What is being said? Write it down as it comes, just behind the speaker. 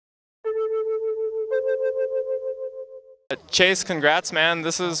Chase, congrats, man.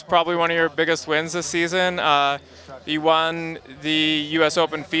 This is probably one of your biggest wins this season. You won the US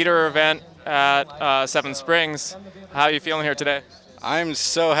Open feeder event at Seven Springs. How are you feeling here today? I'm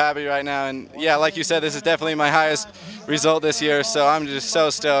so happy right now, and yeah, like you said, this is definitely my highest result this year, so I'm just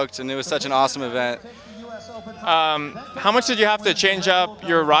so stoked, and it was such an awesome event. How much did you have to change up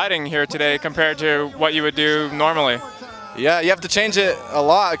your riding here today compared to what you would do normally? Yeah, you have to change it a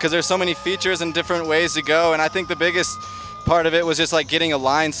lot because there's so many features and different ways to go, and I think the biggest part of it was just like getting a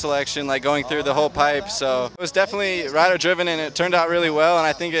line selection, like going through the whole pipe. So it was definitely rider driven, and it turned out really well, and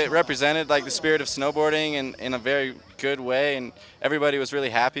I think it represented like the spirit of snowboarding in a very good way, and everybody was really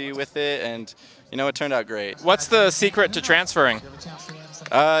happy with it, and you know, it turned out great. What's the secret to transferring?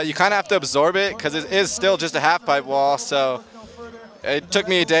 You kind of have to absorb it because it is still just a half pipe wall, so it took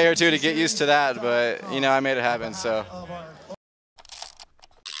me a day or two to get used to that, but you know, I made it happen. So